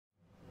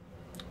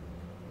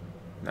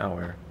Now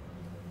where?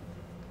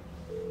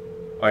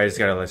 Oh, I just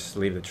gotta let's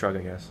leave the truck, I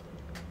guess.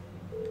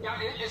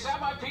 Yeah, is that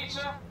my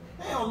pizza?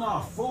 Hell no,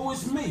 fool,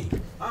 it's me.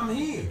 I'm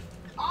here.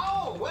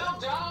 Oh, well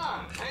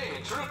done.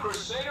 Hey, true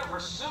crusader for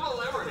civil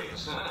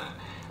liberties.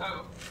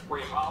 Were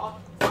you followed?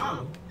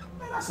 Follow?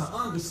 Man, that's an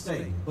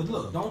understatement. But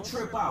look, don't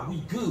trip out.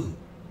 We good.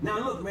 Now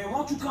look, man,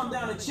 won't you come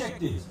down and check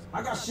this?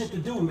 I got shit to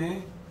do,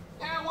 man.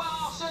 Yeah, well,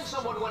 I'll send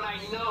someone when I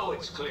know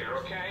it's clear,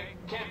 okay?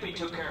 Can't be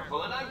too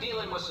careful, and I'm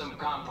dealing with some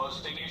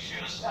composting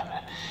issues.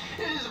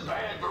 This is a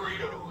bad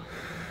burrito.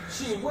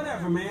 Shit,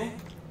 whatever, man.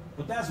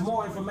 But that's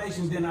more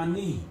information than I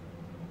need.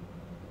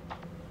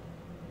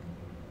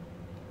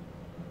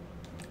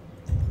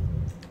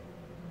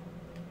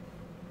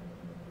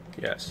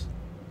 Yes.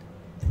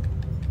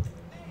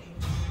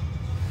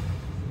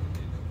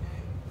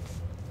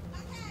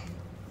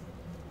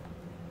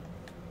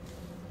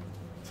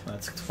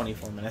 That's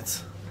 24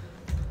 minutes.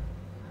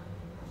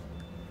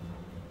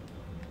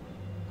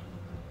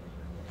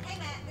 Hey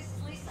Matt, this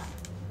is Lisa.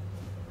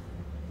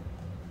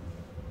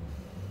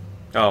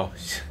 Oh,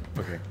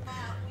 okay.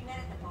 We met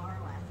at the bar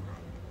last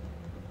night.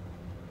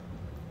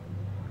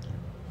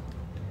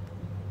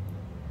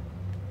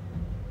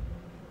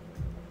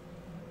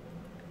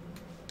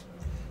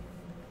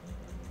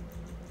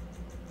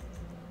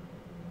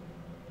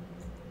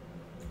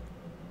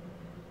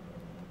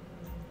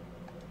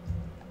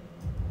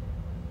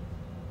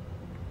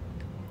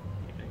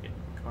 You gotta get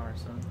in the car,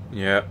 son.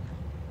 Yep.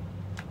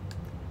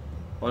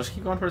 Well, just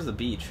keep going towards the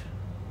beach.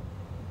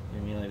 I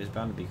mean, like, there's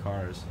bound to be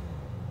cars.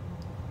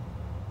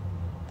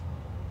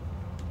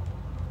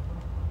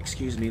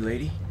 Excuse me,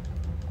 lady.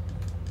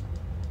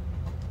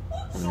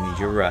 I need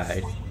your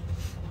ride.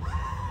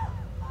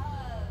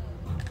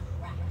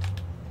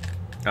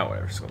 Oh,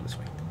 whatever. Just go this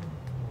way.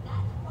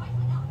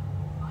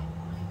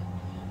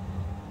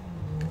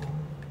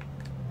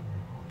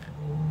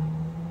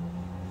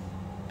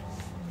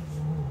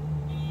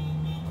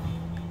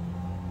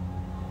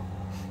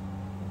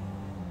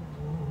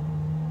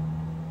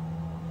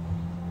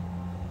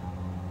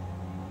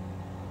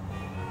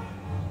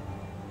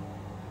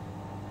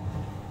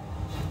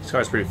 This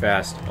car's pretty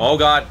fast. Oh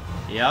god.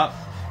 Yep.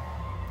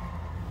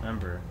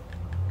 Remember,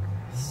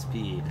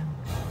 speed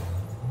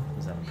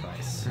was at a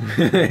price.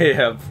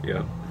 Yep,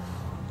 yep.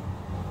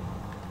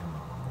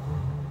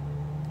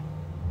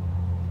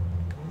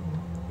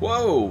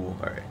 Whoa!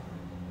 Alright.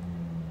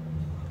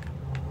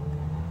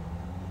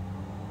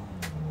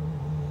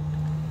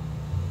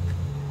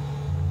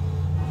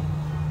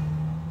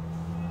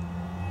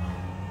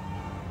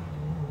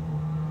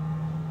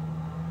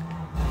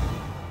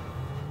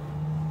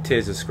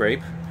 Tis a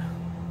scrape.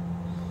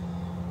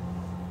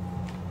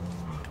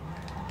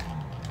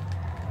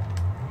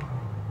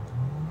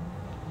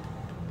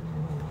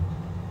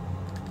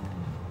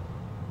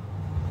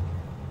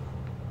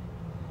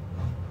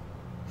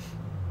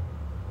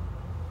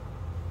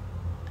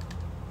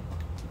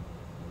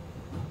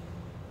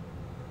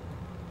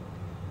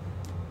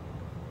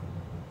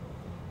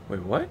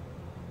 Wait, what?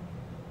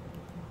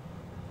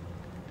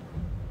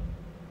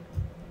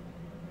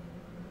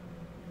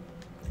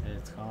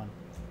 It's gone.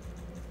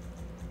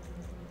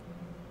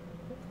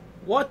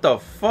 What the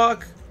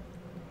fuck?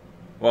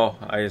 Well,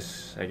 I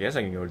guess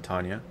I can go to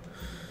Tanya.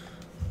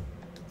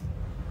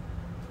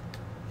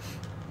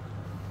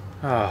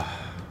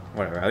 Ah,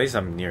 whatever. At least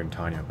I'm near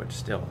Tanya, but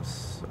still,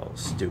 it's so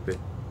stupid.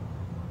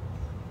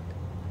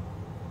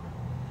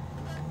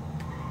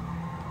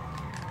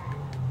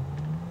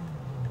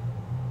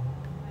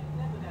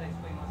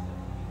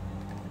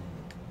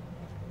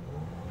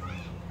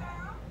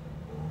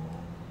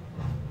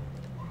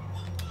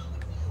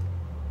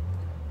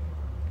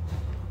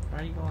 Why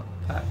are you going?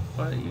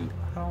 What are you?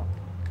 How?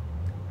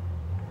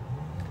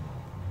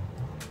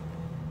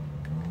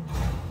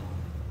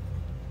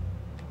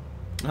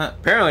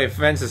 Apparently,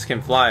 fences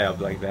can fly up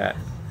like that.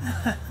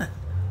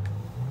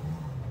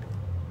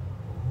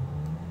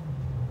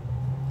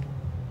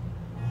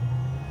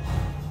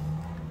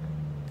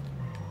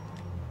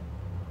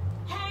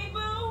 Hey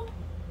boo!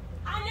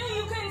 I knew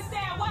you couldn't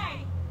stay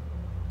away.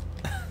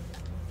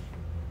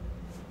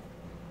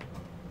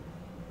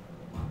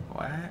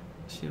 What?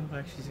 She looks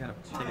like she's gonna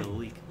take a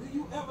leak. Do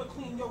you ever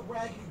clean your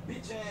raggedy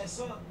bitch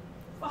ass up?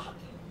 Fuck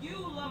you,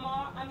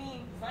 Lamar. I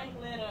mean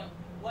Franklin or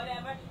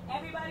whatever.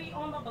 Everybody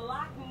on the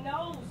block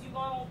knows you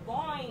going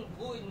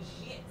Vinewood and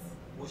shit.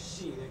 Well,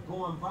 shit, if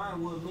going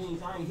Vinewood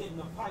means I ain't hitting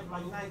the pipe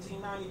like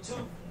 1992,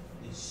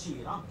 then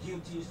shit, I'm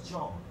guilty as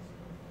charged.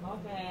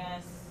 Punk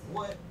ass.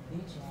 What?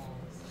 Bitch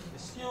ass.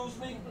 Excuse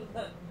me?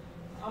 Look,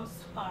 I'm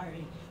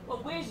sorry,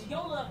 but where's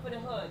your love for the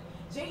hood?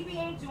 JB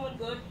ain't doing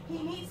good.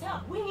 He needs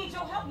help. We need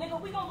your help, nigga.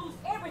 We gonna lose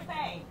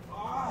everything.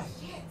 Alright.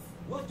 Shit.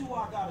 What do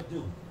I gotta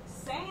do?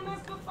 Same as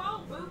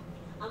before, boo.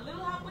 A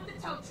little help with the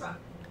tow truck.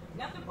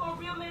 Nothing for a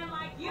real man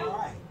like you.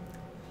 Alright.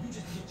 You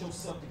just get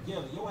yourself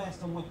together. Your ass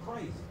done went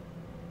crazy.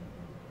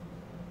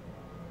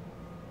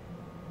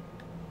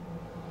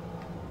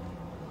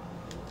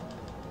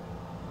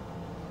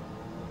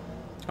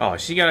 Oh,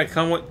 she gotta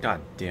come with.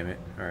 God damn it!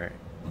 All right.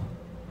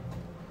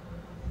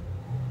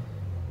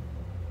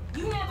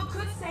 You never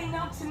could say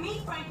no to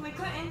me, Franklin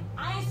couldn't.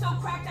 I ain't so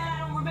cracked out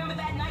I don't remember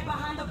that night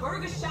behind the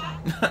burger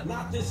shop.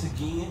 Not this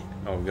again.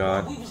 Oh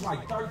God. We was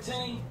like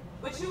 13.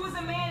 But you was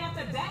a man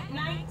after that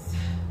night.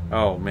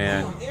 Oh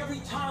man. Damn, every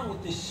time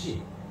with this shit.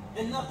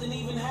 And nothing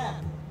even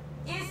happened.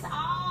 It's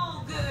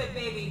all good,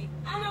 baby.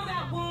 I know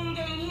that wound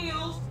ain't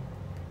healed.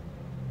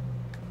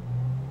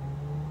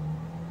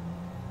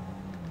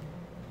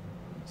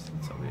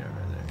 That's what we are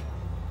right there.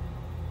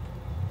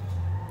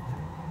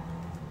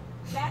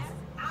 That's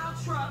our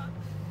truck.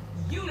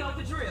 You know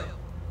the drill.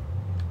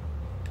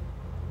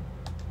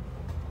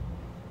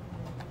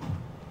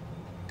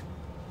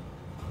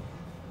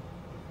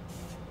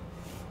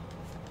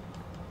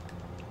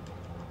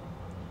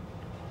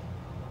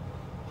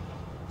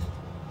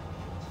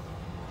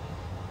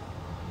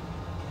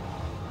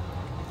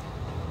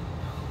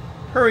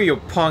 Hurry your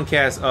punk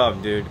ass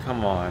up, dude.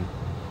 Come on.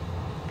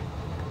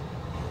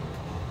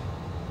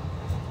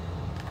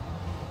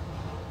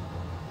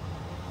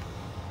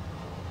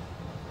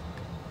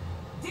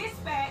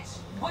 Dispatch,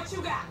 what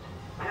you got?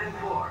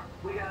 10-4.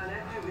 We got an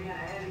SUV in a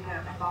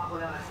handicapped spot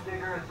without a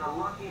sticker. It's a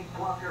Lucky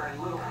Plucker and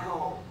Little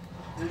Soul.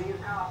 Do you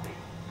copy?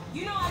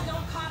 You know I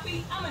don't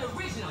copy. I'm an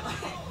original.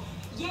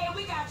 Yeah,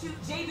 we got you.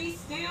 JB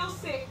still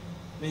sick.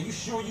 Man, you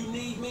sure you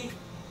need me?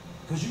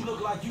 Cause you look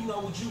like you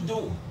know what you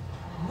doing.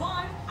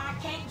 One, I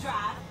can't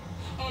drive.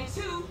 And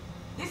two,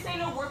 this ain't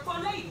no work for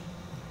a lady.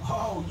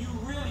 Oh, you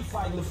really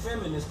fighting the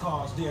feminist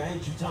cause there,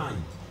 ain't you, Tiny?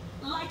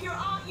 Like your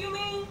aunt, you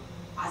mean?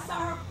 I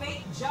saw her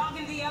fake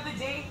jogging the other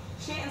day,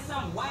 chanting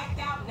some whacked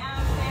out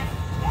nonsense.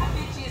 That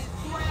bitch is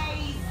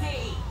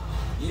crazy.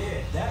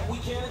 Yeah, that we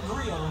can't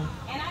agree on.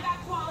 And I got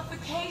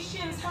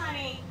qualifications,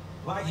 honey.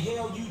 Like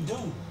hell you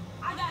do.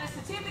 I got a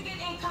certificate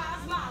in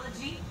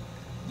cosmology.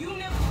 You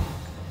never...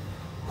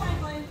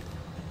 Franklin,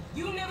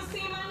 you never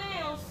seen my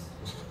nails.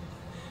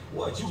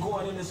 What, you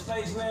going into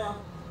space now?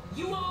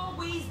 You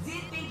always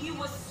did think you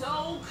were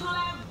so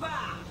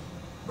clever.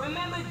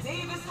 Remember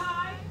Davis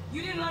High?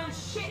 You didn't learn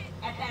shit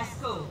at that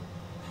school.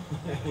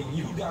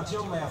 You got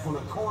your math on the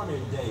corner,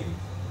 Dave.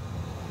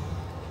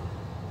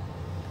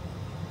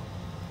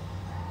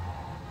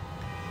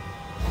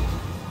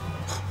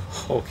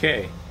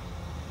 Okay.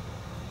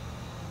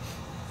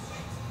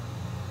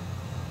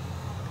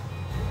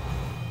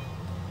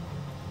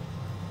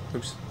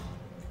 Oops.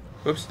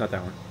 Oops, not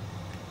that one.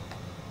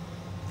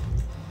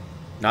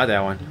 Not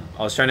that one.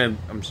 I was trying to.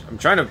 I'm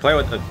trying to play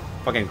with the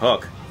fucking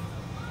hook.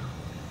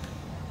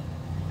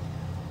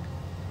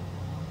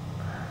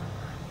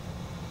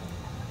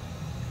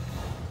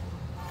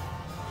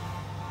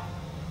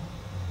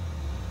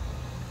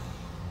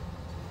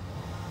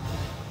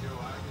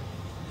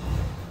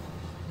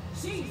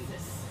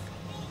 Jesus.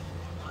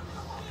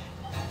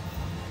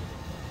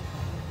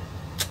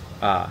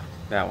 Ah,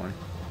 that one.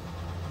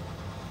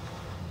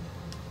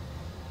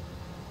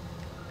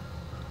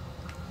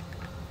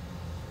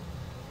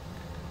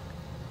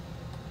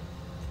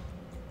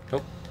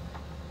 Nope.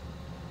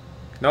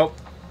 Nope.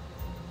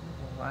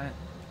 What?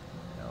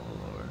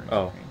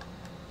 Oh.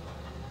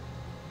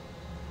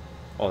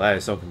 Oh, that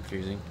is so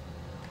confusing.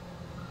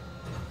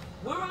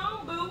 We're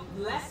on, boo.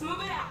 Let's move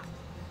it out.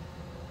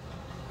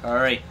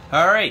 Hurry!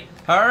 Hurry!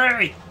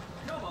 Hurry!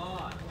 Come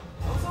on.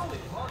 I was only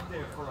parked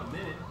there for a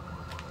minute.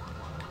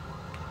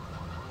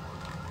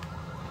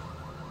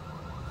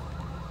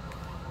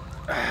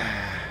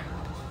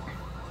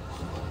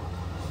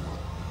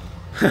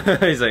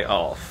 He's like,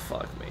 oh,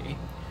 fuck me.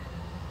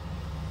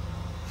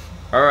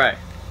 Alright.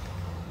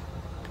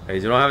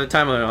 Guys, you don't have the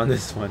time limit on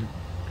this one.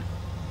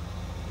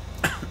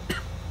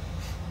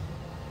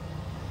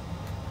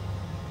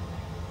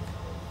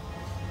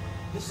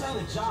 This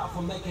ain't a job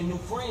for making new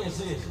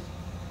friends, is it?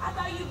 I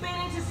thought you'd been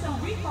into some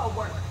repo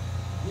work.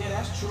 Yeah,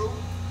 that's true.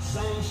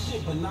 Same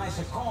shit, but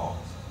nicer cars.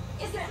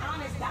 It's an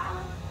honest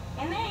dollar,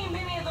 and there ain't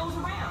many of those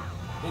around.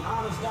 An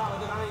honest dollar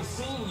that I ain't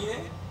seen yet.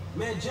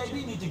 Man,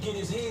 JB need to get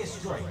his head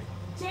straight.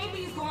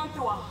 JB's going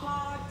through a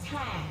hard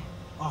time.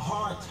 A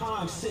hard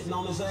time sitting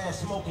on his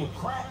ass smoking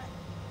crack.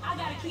 I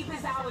gotta keep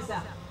his hours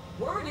up.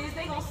 Word is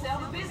they gonna sell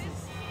the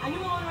business. A new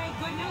owner ain't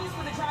good news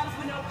for the drivers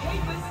with no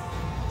papers.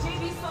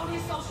 JB sold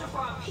his social for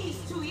a piece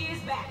 2 years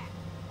back.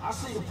 I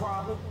see the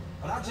problem,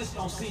 but I just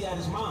don't see that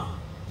as mine.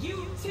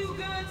 You too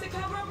good to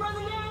cover a brother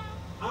now?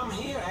 I'm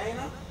here, ain't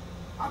I?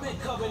 I've been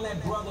covering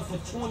that brother for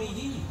 20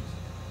 years.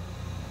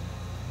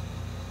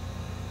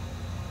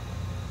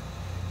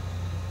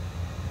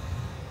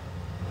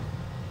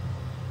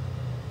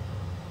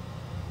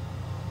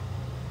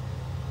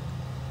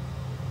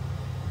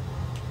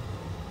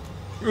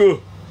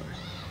 Ugh.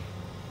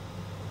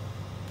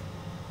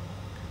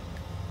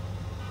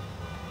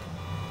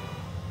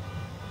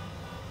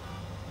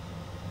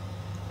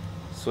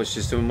 Switch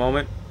this to a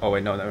moment. Oh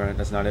wait, no,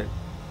 that's not it.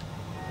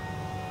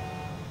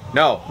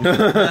 No,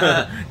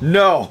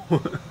 no.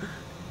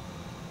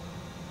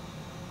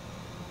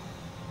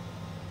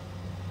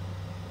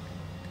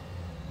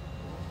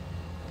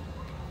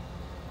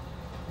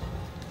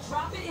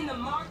 Drop it in the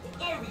marked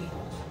area.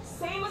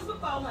 Same as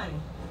before, honey.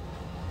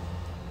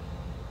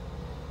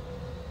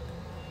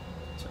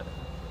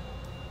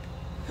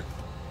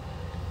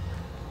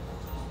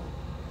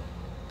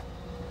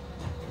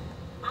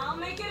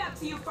 it up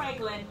to you,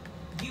 Franklin.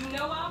 You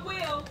know I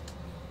will.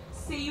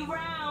 See you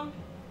round.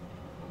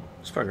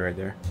 It's fucking right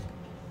there.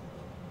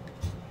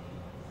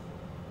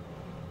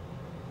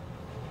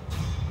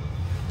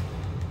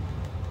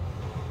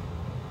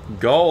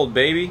 Gold,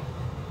 baby.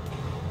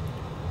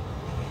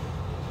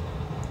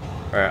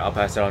 Alright, I'll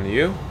pass it on to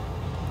you.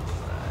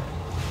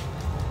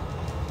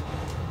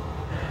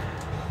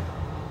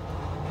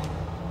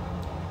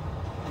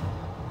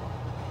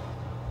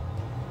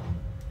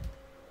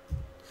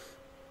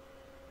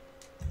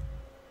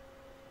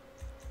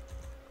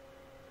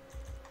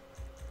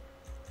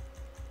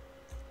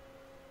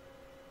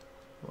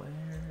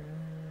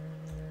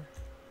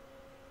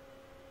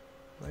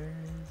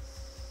 Where's...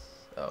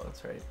 Oh,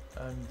 that's right.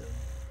 I'm done.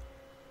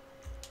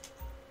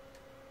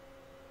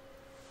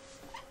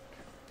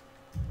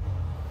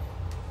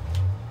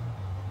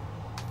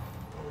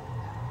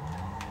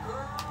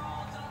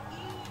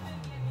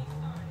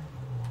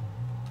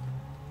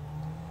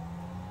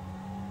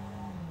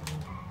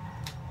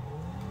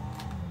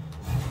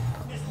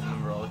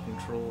 Remember all the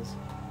controls.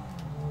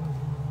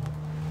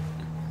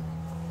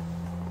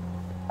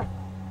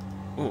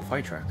 Ooh,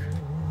 fight track.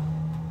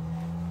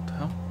 What the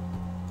hell?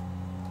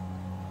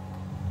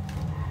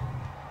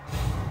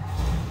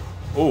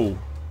 Oh.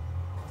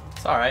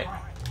 It's alright.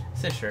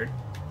 It's insured.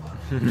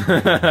 Wait,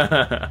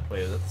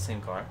 was that the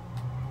same car?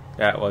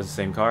 Yeah, it was the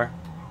same car.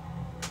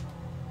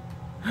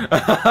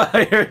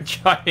 You're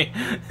driving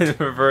in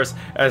reverse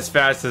as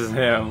fast as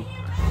him.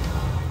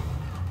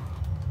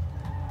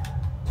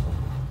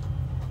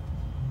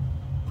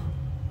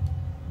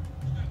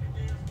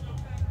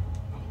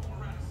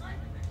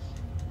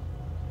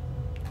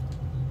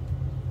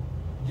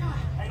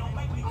 Hey, don't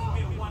make me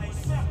commit a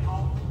 187,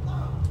 homie.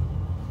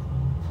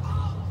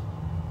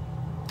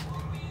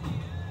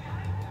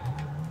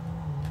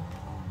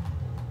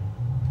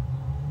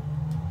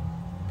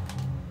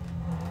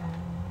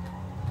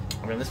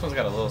 I mean, this one's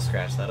got a little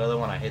scratch. That other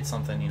one, I hit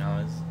something, you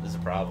know, is a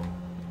problem.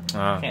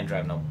 I can't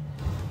drive no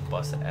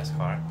busted ass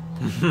car.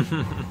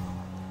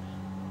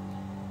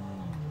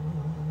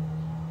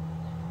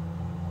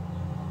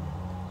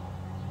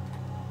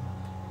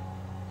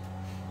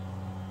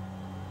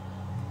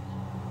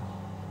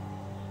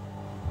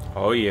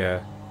 Oh yeah.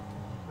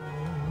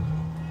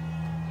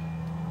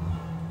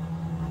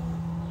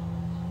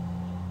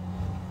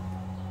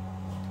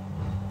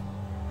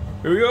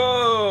 Here we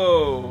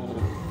go.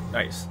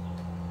 Nice.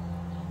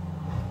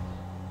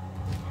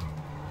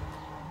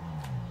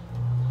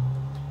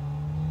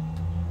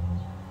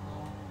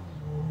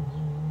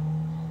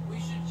 We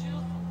should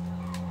chill.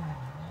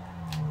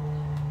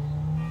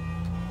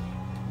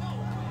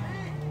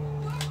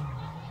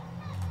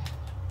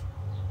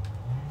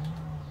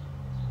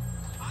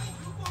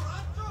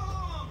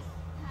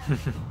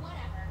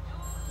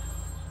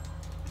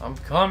 I'm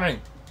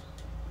coming.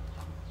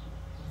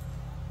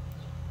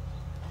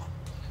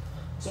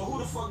 So who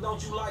the fuck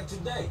don't you like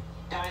today?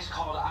 Guy's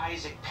called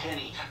Isaac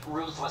Penny,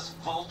 ruthless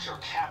vulture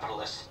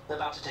capitalist,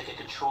 about to take a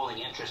controlling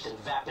interest in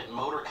Vapid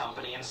Motor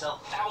Company and sell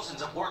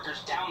thousands of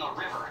workers down the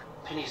river.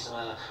 Penny's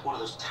one of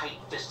those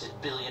tight-fisted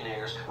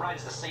billionaires,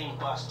 rides the same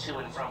bus to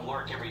and from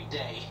work every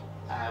day.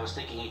 I was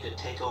thinking he could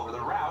take over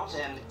the route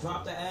and...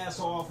 Drop the ass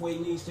off where he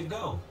needs to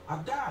go. I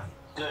got it.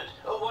 Good.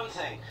 Oh, one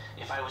thing.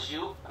 If I was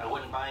you, I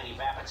wouldn't buy any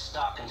Vapid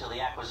stock until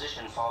the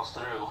acquisition falls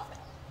through.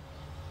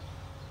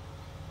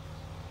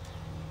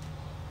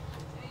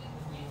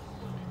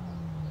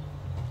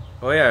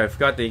 Oh yeah, I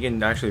forgot that you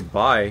can actually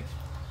buy.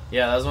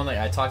 Yeah, that was one thing.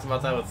 I talked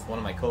about that with one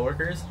of my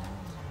coworkers,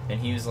 and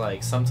he was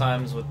like,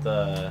 sometimes with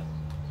the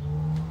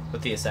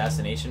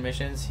assassination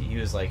missions, he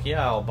was like,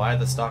 yeah, I'll buy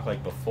the stock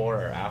like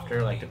before or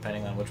after, like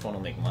depending on which one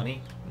will make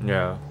money.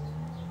 Yeah.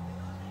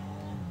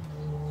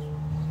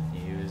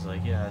 He was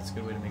like, yeah, it's a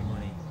good way to make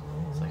money.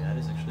 It's like, that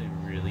is actually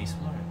really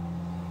smart.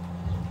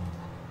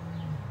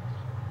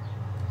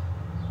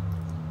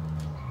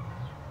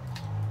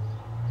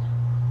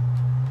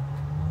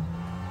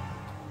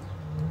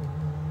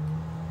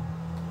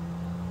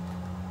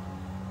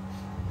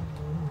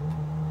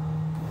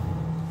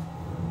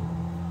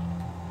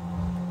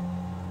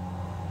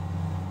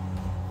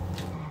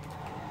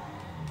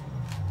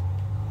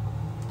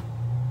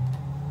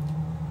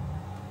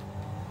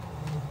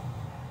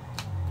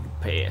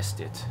 Passed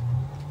it.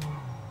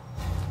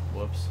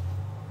 Whoops.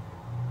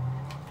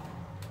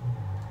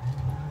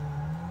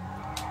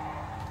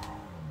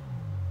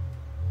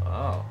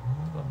 Oh,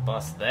 the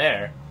bus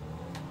there.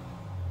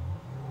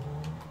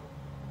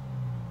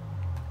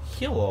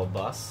 Hello,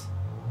 bus.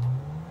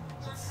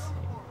 Let's see.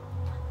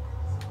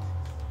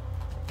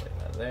 Play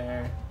that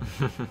there.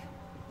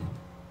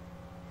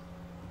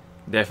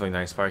 Definitely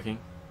nice parking.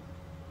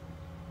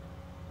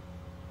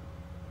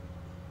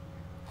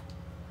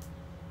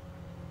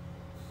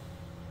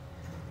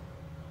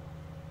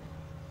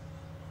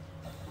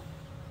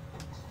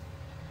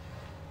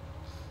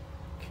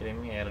 Kidding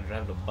me? I gotta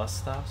drive to bus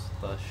stops?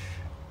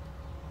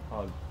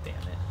 Oh, damn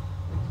it.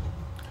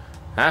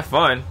 Have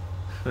fun.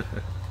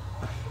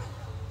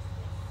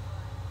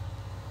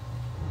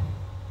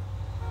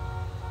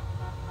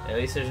 At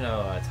least there's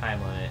no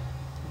time limit.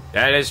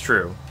 That is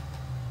true.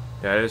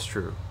 That is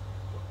true.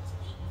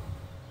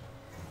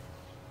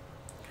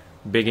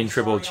 Big and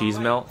triple cheese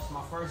melt. It's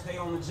my first day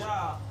on the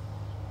job.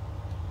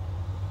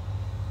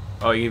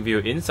 Oh, you can view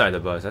inside the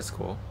bus. That's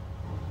cool.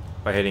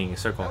 By hitting a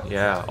circle.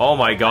 Yeah. Oh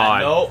my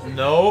god. Nope.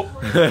 Nope.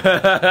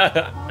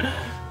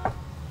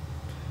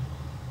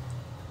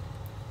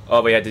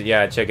 Oh, but you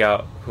had to check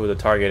out who the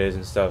target is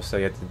and stuff. So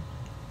you have to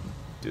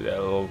do that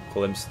little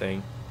glimpse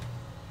thing.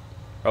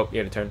 Oh, you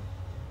had to turn.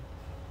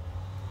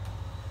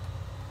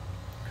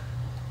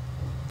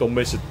 Don't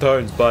miss your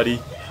turns,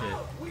 buddy.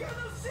 We got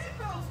no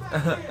seatbelts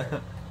back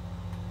here.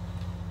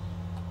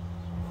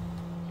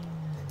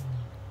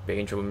 Big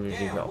and triple cheese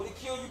Damn, melt. would it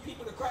kill you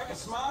people to crack a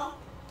smile?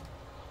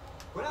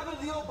 What happened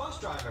to the old bus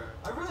driver?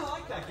 I really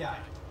like that guy.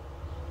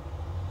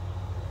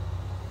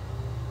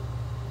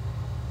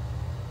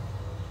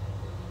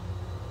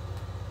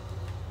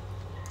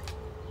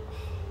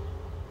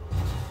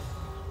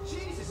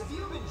 Jesus, have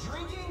you been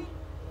drinking?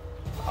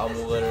 I'm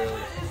literally.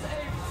 Is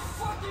a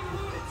fucking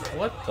lunatic.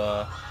 What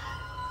the?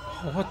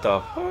 What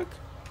the fuck?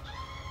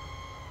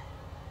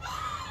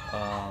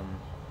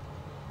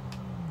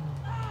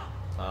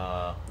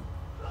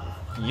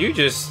 You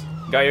just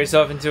got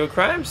yourself into a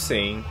crime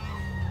scene.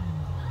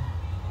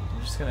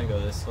 I'm just gonna go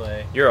this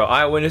way. You're an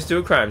eyewitness to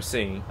a crime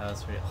scene.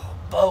 That's pretty. Oh,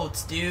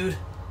 boats, dude.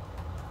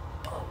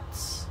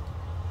 Boats.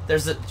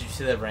 There's a. Did you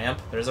see that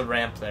ramp? There's a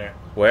ramp there.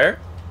 Where?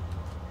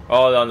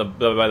 Oh, on the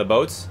by the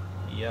boats.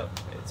 Yep,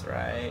 it's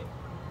right.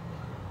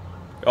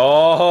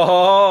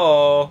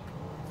 Oh.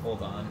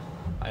 Hold on.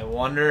 I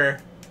wonder.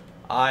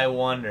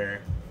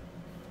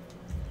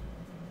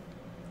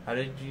 How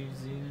did you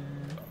zoom?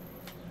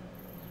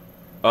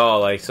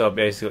 Oh, like so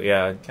basically,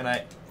 yeah. Can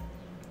I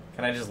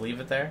just leave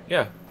it there?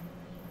 Yeah.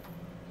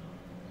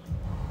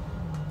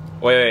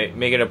 Wait,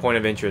 make it a point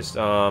of interest.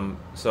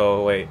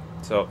 So wait,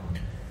 so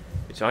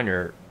it's on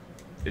the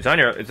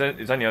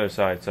other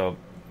side. So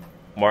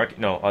mark,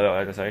 no,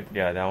 other side.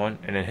 Yeah, that one,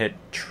 and then hit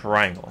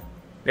triangle.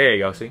 There you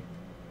go. See.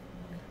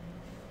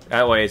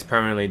 That way, it's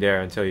permanently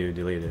there until you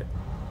delete it.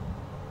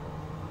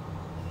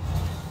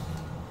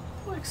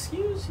 Oh,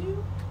 excuse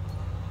you.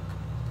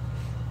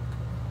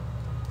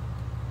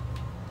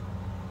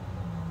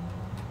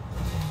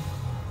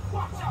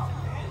 Watch out,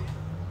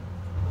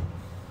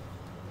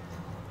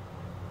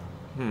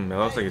 man. That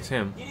looks like it's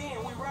him. Get in,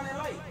 we running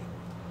late.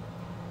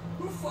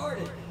 Who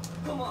farted?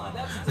 Come on,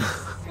 that's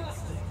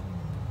disgusting.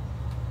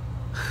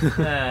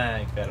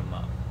 I cut him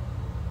up.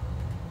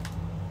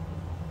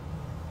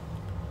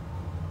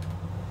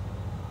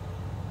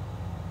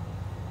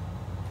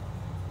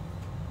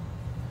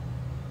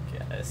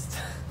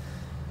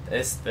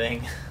 This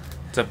thing.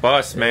 It's a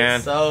bus, man.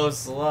 It's so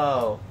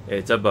slow.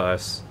 It's a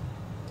bus.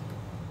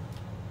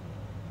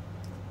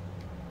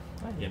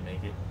 I can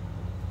make it.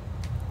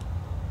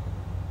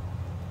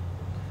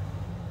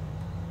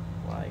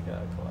 Like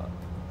a clock.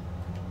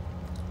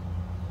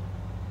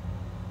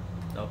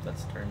 Nope,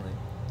 that's turn lane.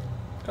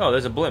 Oh,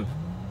 there's a blimp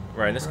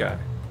right in this guy.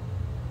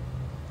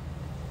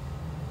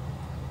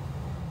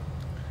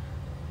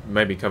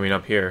 Might be coming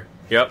up here.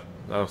 Yep,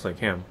 that looks like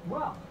him.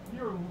 Well,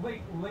 you're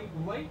late.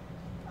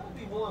 That'll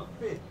be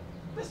 150.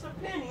 Mr.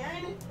 Penny,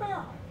 ain't it?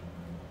 Fair.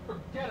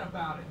 Forget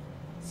about it.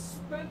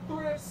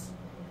 Spendthrifts.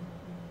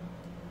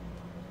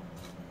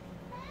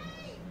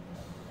 Hey!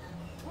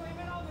 Blame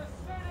it on the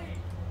city!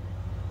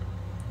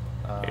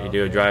 Can you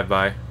do a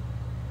drive-by?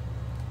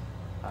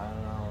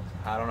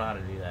 I don't know how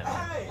to do that.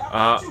 Hey, I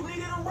thought you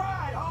needed a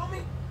ride,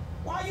 homie.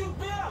 Why you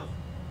bailing?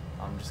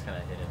 I'm just gonna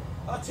hit him.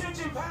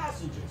 Attention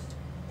passengers.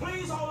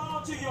 Please hold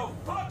on to your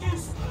fucking...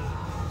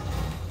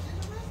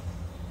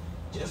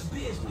 Just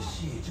business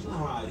shit. You know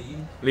how it is.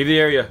 Leave the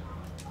area.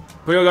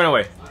 Put your gun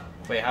away.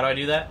 Wait, how do I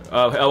do that?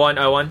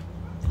 L1.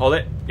 Hold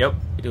it. Yep.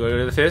 You go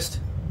to the fist.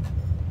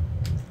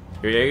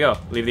 Here you go.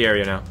 Leave the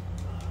area now.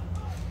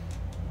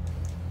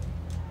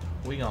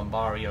 We gonna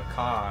borrow your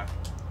car.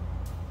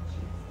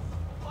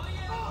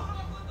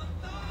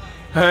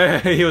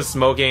 He was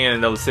smoking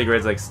and the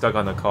cigarette's like stuck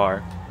on the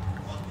car.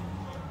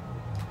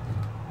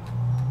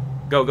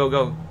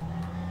 Go.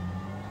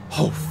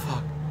 Oh,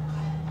 fuck.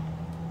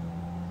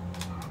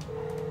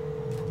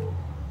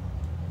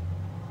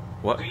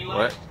 What?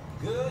 What?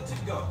 Good to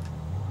go.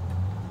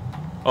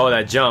 Oh,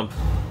 that jump.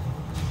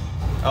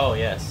 Oh,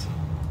 yes.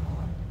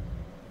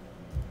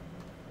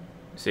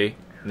 See?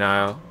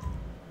 Now.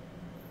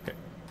 Okay.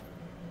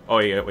 Oh,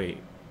 yeah, wait.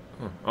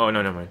 Oh,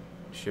 no, never mind.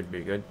 Should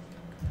be good.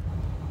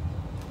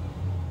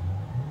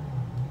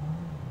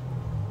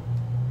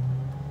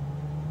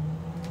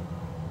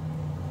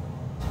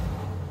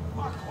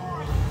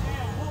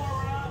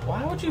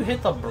 Why would you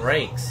hit the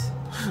brakes?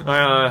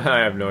 I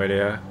have no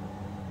idea.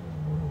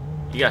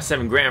 You got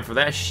 $7 grand for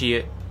that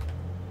shit.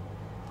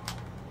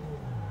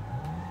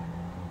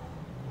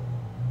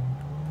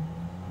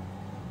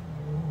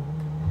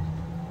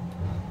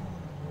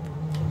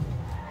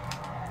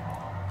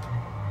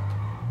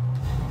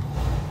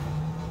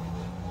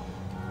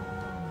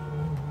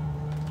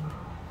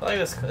 I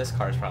feel like this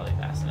car's probably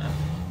fast enough,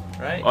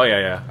 right? Oh,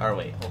 yeah. Or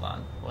wait, hold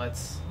on.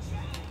 Let's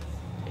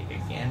take a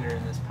gander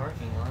in this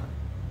parking lot.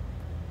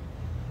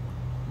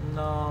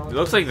 No. It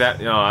looks like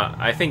that. No,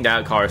 I think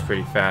that car is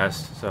pretty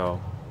fast.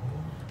 So.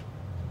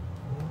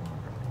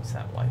 It's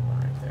that white one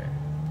right there.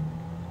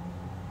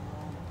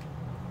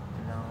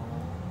 No.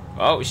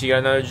 Oh, she got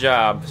another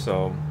job.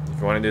 So if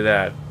you want to do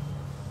that.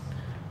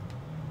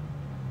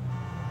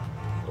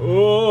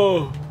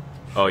 Oh.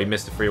 Oh, you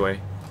missed the freeway.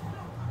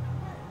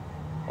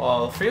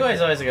 Well, the freeway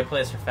is always a good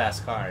place for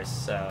fast cars,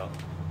 so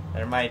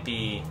there might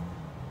be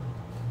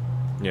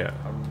Yeah.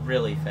 a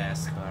really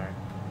fast car.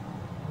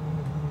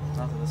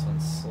 Not that this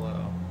one's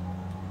slow.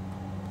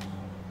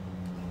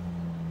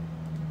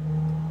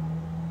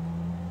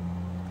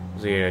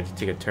 So you gotta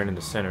take a turn in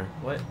the center.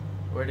 What?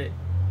 Where did?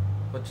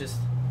 What just?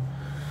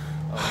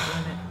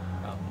 Oh, damn it!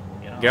 Oh,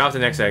 we'll Get off the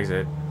next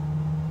exit.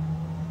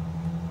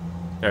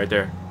 Right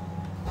there.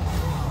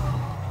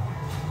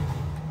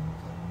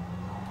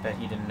 Bet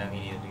he didn't know he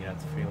needed to get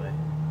off the freeway.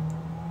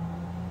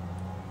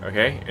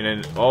 Okay, and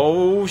then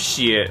oh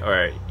shit! All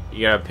right,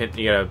 you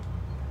gotta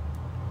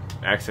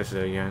access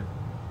it again.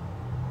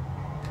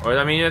 Or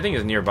I mean, I think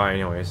it's nearby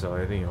anyway, so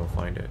I think you'll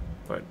find it.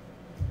 But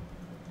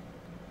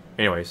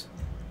anyways,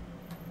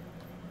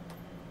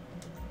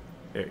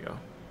 there you go.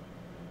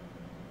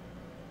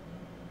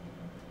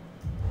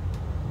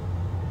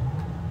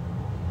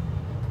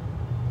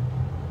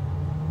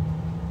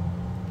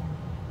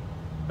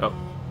 Oh,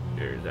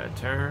 there's that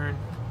turn.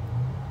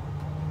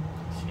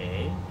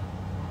 Okay.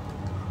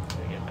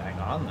 Gotta get back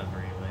on the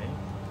freeway.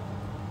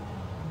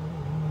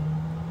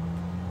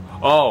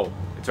 Oh,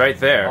 it's right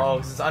there. Oh,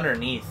 because it's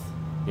underneath.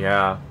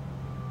 Yeah.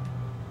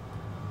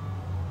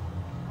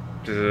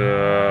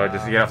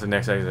 Just get off the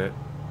next exit,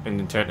 and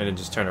then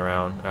just turn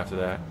around after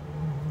that.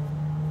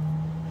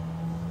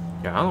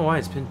 Yeah, I don't know why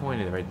it's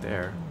pinpointed right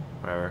there.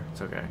 Whatever,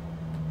 it's okay.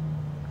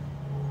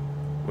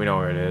 We know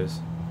where it is.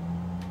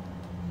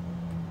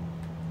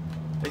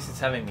 At least it's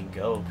having me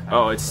go.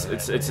 Oh, it's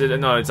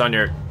no, it's on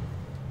your.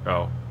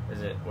 Oh.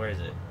 Is it? Where is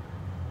it?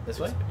 This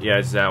way? Yeah,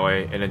 it's that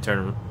way, and then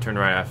turn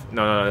right after.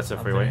 No, that's the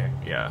Up freeway. there.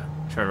 Yeah,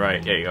 turn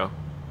right. There you go.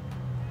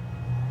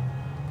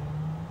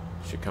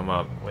 Should come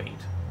up. Wait,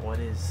 what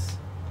is?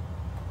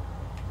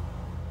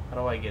 How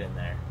do I get in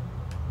there?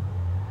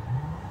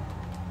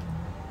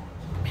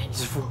 Man,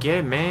 just forget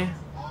it, man.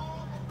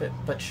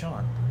 But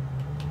Sean.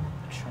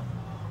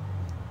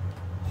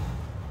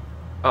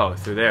 Oh,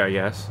 through there, I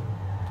guess.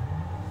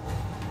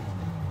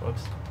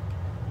 Whoops.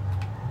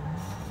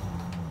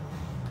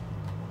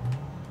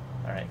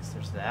 Alright, so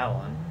there's that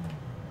one.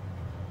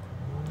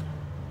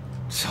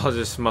 So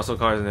just muscle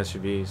cars and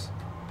SUVs.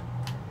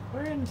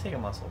 We're gonna take a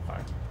muscle car.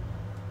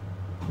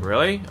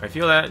 Really? I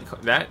feel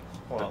that.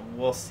 Well,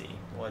 we'll see.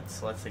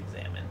 Let's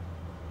examine.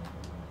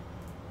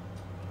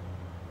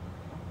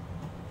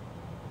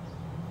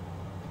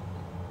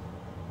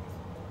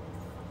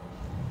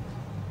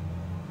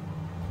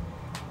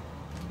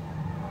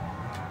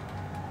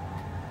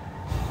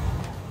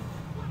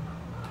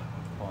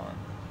 Hold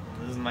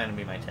on. This might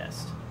be my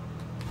test.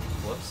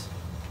 Whoops.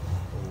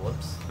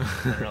 Whoops.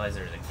 I didn't realize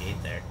there was a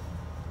gate there.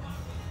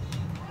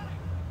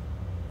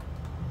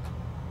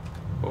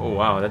 Oh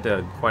wow, that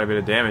did quite a bit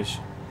of damage.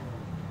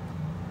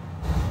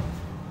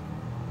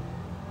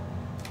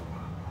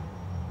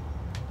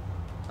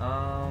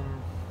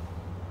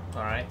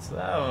 Alright, so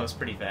that one was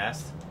pretty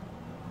fast.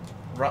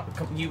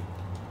 You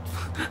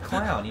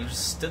clown, you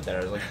just stood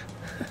there. I was like,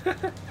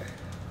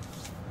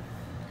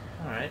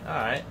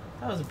 alright,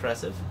 that was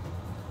impressive.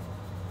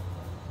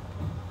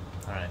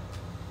 Alright.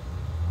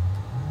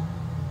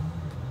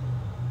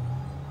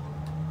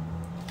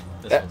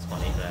 This one's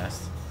funny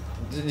fast.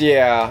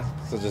 Yeah.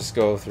 So just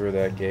go through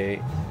that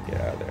gate. Get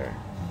out of there.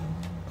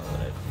 Oh,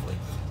 did I flip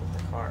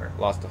the car?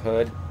 Lost the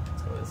hood.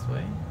 Let's go this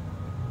way.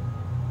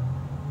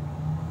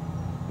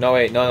 No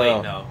wait,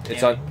 no.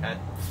 It's on. God.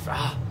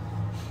 Ah.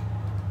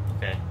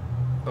 Okay.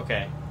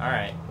 Okay.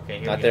 Alright. Okay,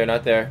 here Not we there, go.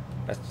 not there.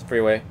 That's the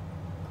freeway.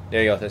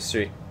 There you go. That's the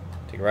street.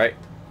 Take a right.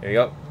 There you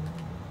go.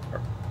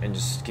 And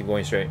just keep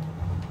going straight.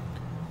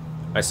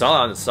 I saw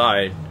it on the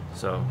side,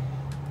 so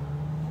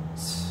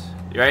it's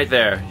right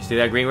there. You see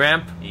that green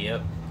ramp?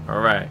 Yep. All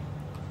right.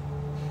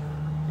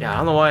 Yeah, I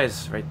don't know why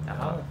it's right.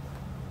 Oh.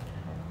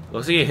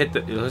 Looks like you hit the.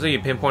 It looks like you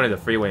pinpointed the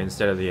freeway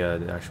instead of the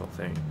actual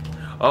thing.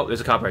 Oh,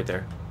 there's a cop right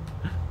there.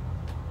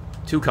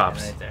 Two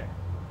cops. Right there.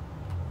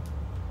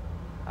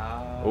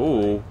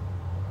 Ooh.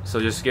 So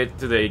just get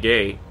to the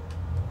gate.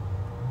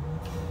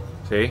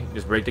 See?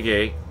 Just break the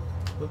gate.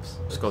 Whoops.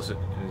 Just go.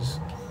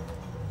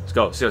 Let's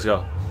go. See, let's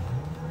go.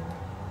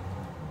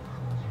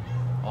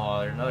 Oh,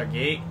 there's another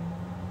gate.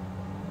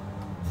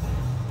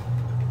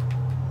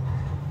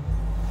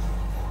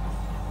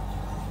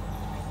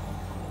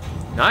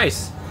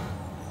 Nice.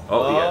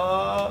 Oh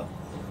yeah.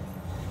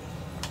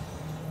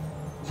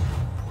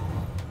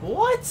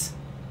 What?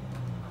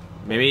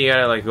 Maybe you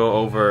gotta like go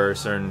over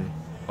certain.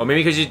 Or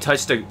maybe because you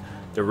touched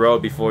the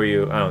road before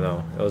you. I don't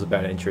know. It was a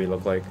bad entry.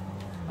 Looked like.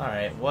 All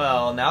right.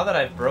 Well, now that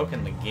I've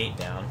broken the gate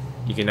down,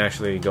 You can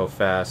actually go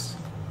fast.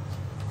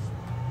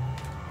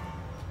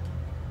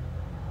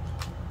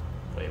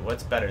 wait,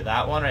 what's better,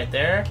 that one right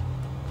there,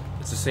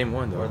 It's the same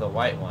one or though. the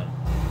white one?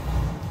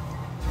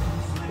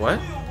 What?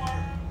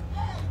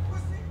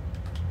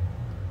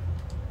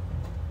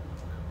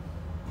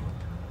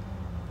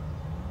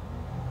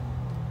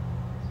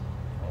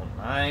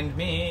 Mind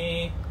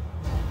me.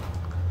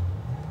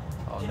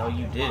 Oh, no,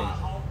 you didn't.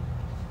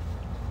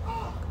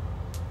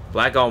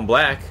 Black on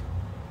black.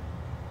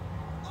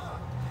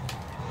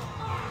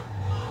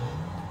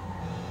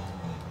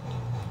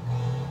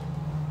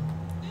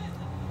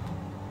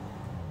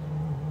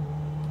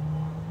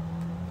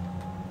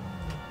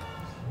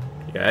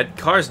 Yeah, that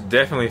car's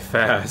definitely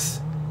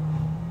fast.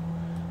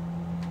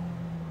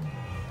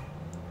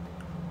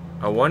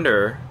 I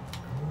wonder...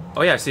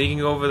 Oh yeah, so you can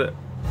go over the...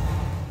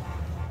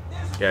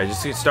 Yeah,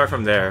 just start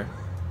from there.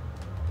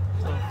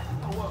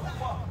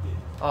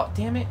 Oh,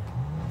 damn it.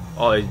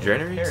 Oh, it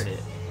generates? Repaired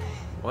it.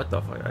 What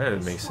the fuck? That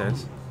doesn't make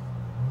sense.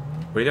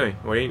 What are you doing?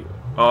 What are you...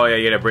 Oh yeah,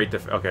 you gotta break the...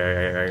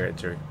 Okay, I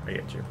get you. I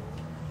get you.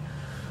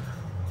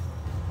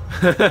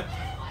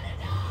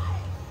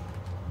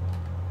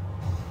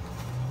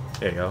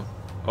 There you go.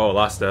 Oh,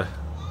 lost the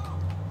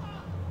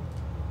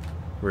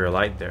rear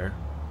light there.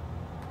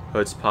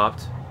 Hood's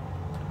popped.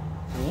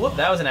 Whoop,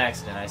 that was an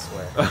accident, I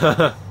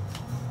swear.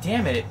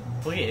 Damn it,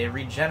 look at it, it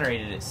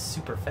regenerated it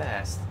super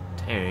fast.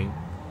 Dang.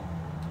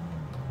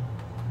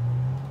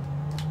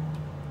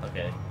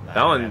 Okay.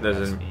 That one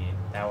doesn't...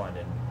 That one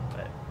didn't,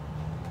 but...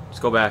 Let's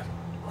go back.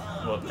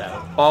 Whoop,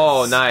 that.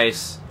 Oh,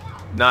 nice.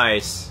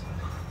 Nice.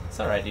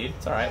 It's alright, dude.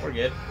 It's alright, we're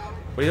good.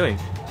 What are you doing?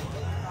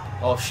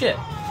 Oh, shit.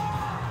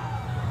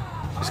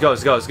 Let's go,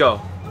 let's go, let's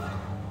go.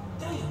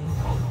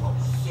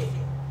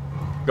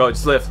 Go,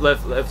 just lift.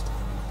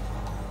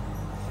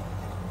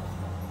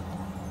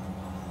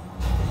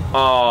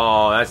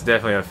 Oh, that's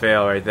definitely a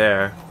fail right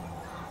there.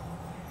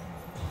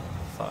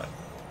 Fuck.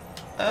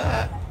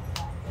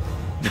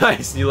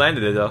 Nice, you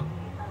landed it though.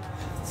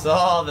 It's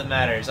all that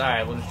matters.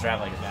 Alright, we'll just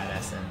drive like a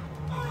badass then.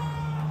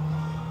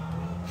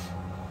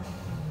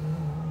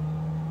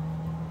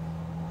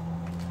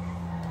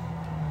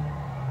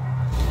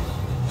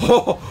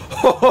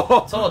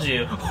 Told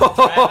you.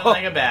 Driving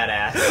like a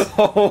badass.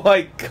 Oh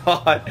my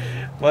god.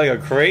 Like a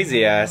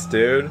crazy ass,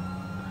 dude.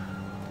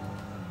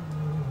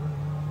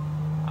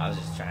 I was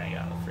just trying to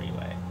get on the freeway. You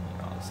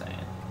know what I'm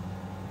saying?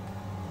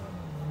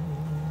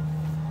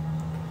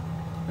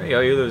 There you go,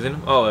 you losing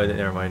him. Oh,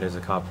 never mind, there's a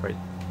cop right...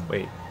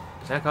 Wait,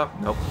 is that a cop?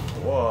 Nope.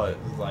 Whoa, it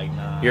was like,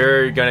 nah.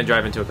 You're gonna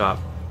drive into a cop.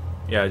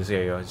 Yeah, just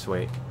there you go, just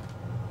wait.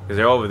 Because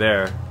they're over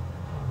there.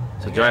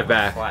 So drive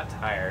back. Flat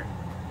tire.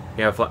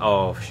 Yeah,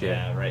 oh shit.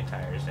 Yeah, right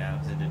tire's down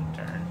because it didn't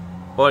turn.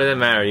 Well, it doesn't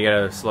matter, you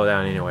gotta slow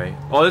down anyway.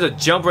 Oh, there's a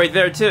jump right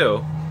there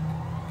too.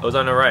 It was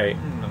on the right.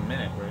 In a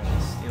minute, we're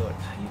gonna steal a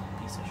you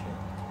piece of shit.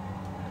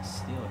 We're gonna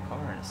steal a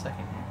car in a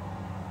second here.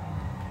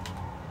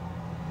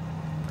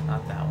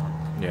 Not that one.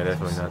 Yeah,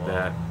 definitely not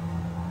that.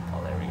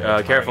 Oh, there we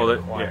go. Careful that...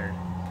 Required.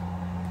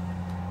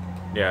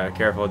 Yeah,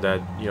 careful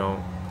that you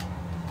don't...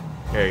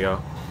 There you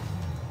go.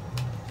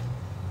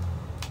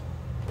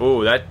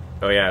 Ooh, that...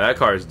 Oh yeah, that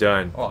car is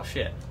done. Oh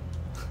shit.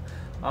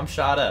 I'm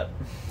shot up.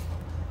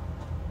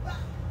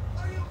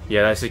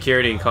 Yeah, that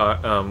security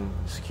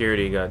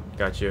security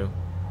got you.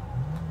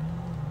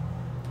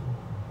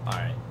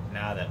 Alright,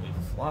 now that we've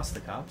lost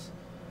the cops,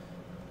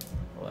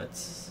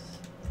 let's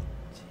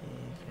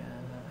take,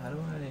 how do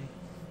I...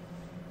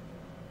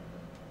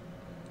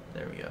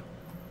 There we go.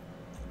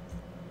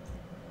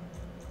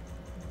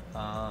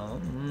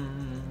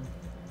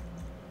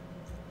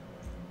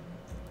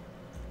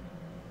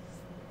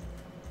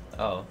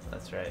 Oh,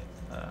 that's right.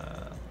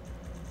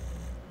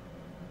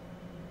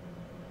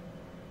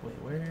 Wait,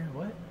 where?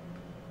 What?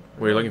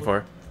 What are you looking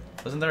for?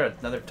 Wasn't there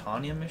another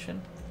Tanya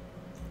mission?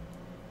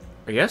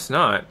 I guess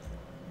not.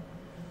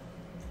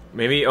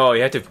 Maybe. Oh,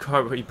 you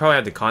probably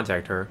had to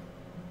contact her.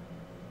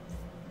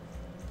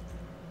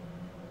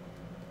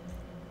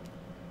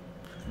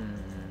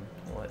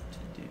 What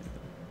to do?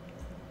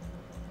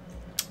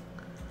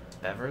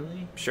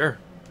 Beverly? Sure.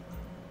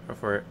 Go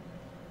for it.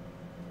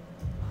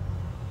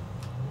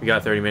 We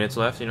got 30 minutes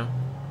left, you know?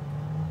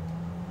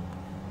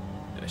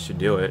 That should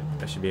do it.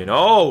 That should be an...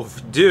 Oh,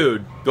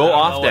 dude! Go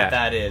off I don't know what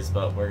that is,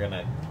 but we're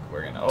gonna...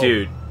 Oh.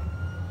 Dude.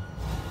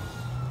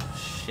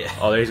 Shit.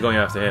 Oh, he's going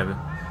after him.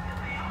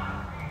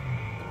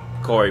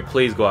 Cory,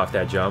 please go off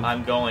that jump.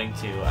 I'm going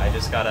to. I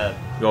just gotta...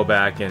 Go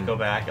back and... Go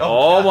back.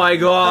 Oh my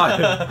god!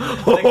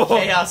 The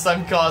chaos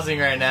I'm causing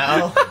right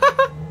now.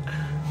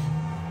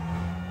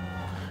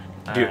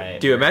 Dude,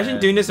 right, dude imagine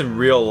doing this in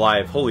real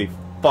life. Holy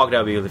fuck,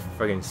 that would be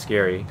fucking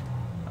scary.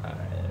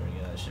 Alright, there we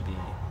go. That should be...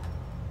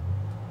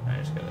 I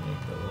just gotta make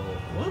the little...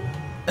 Whoop!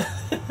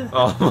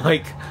 Oh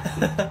my...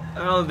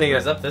 I don't think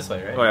it's up this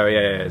way, right? Oh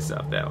yeah, it's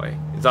up that way.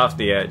 It's off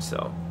the edge,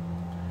 so...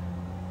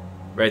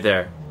 Right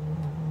there.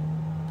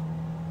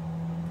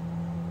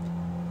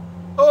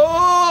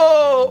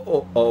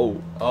 Oh!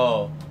 Oh!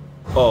 Oh.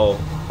 Oh!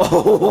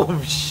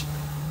 Oh! Sh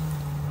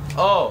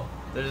Oh!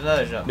 There's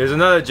another jump. There's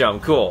another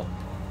jump. Cool.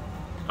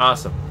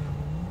 Awesome.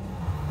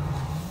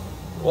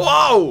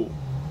 Whoa!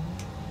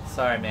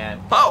 Sorry,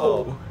 man.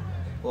 Oh!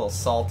 A little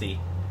salty.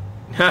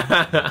 Where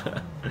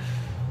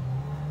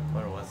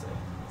was it?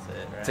 Is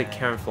it right? It's like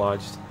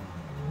camouflaged.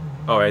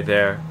 Oh, right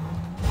there.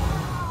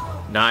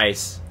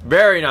 Nice.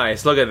 Very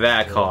nice. Look at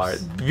that car.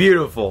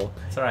 Beautiful.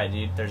 It's alright,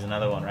 dude. There's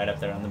another one right up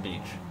there on the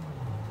beach.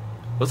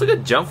 Looks like a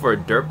jump for a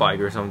dirt bike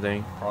or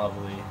something.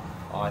 Probably.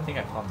 Oh, I think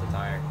I popped the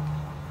tire.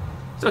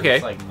 It's okay.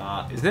 It's like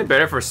not. Isn't it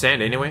better for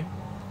sand anyway?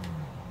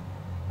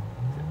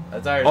 The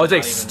tire's Oh, it's not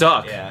like even-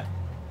 stuck. Yeah.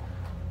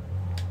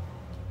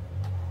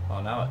 Oh,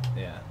 now it.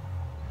 Yeah.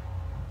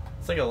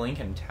 It's like a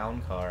Lincoln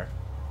Town car.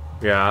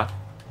 Yeah.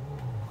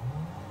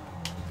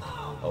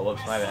 Oh,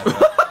 whoops, my bad.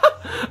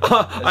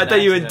 I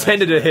thought you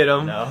intended to hit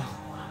him. No.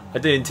 I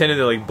thought you intended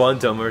to like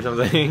bunt him or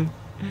something.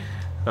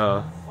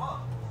 Oh.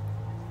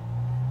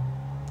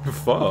 God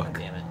Fuck.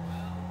 damn it.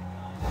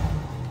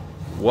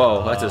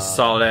 Whoa, that's a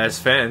solid ass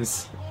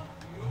fence.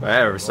 If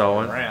I ever saw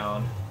Going one.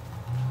 around.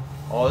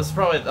 Oh, this is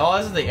probably. Oh,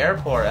 this is the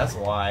airport. That's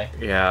why.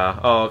 Yeah.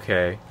 Oh,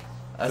 okay.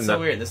 That's so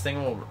weird. This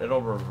thing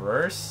it'll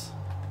reverse.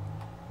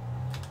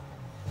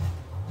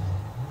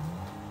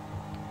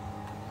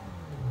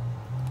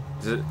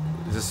 Is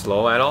it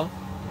slow at all?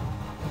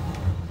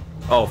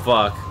 Oh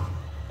fuck.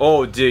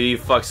 Oh dude, you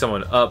fucked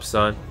someone up,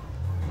 son.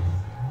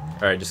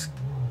 Alright, just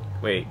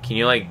wait, can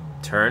you like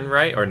turn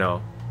right or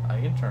no? I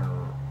can turn.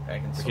 I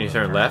can. Can you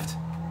turn left?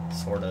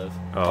 Sort of.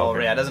 Oh,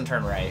 okay. Yeah, it doesn't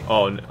turn right.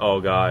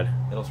 Oh god.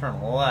 It'll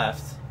turn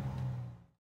left.